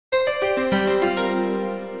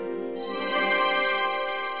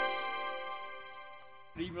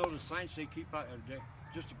know the signs say keep out,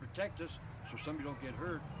 just to protect us, so somebody don't get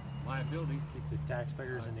hurt. Liability. Keep the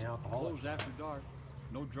taxpayers and the alcoholics. Close after dark.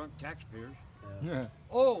 No drunk taxpayers. Yeah.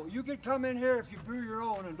 Oh, you can come in here if you brew your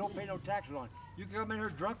own and don't pay no taxes on it. You can come in here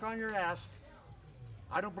drunk on your ass.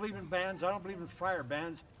 I don't believe in bans. I don't believe in fire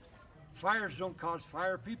bans. Fires don't cause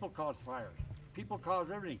fire. People cause fires. People cause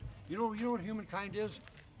everything. You know what humankind is?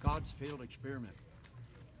 God's failed experiment.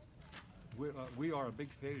 We are a big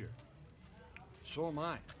failure. So am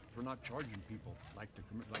I for not charging people like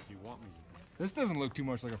you want me to. This doesn't look too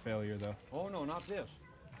much like a failure, though. Oh no, not this.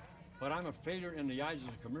 But I'm a failure in the eyes of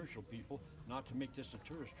the commercial people not to make this a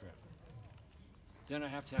tourist trap. Then I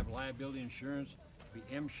have to have liability insurance, be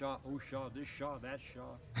MSHA, OSHA, this SHA, that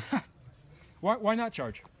SHA. Why not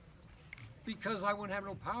charge? Because I wouldn't have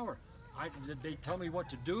no power. They tell me what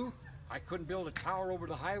to do. I couldn't build a tower over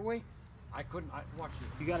the highway. Watch this.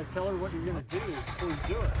 You got to tell her what you're going to do before you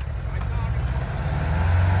do it.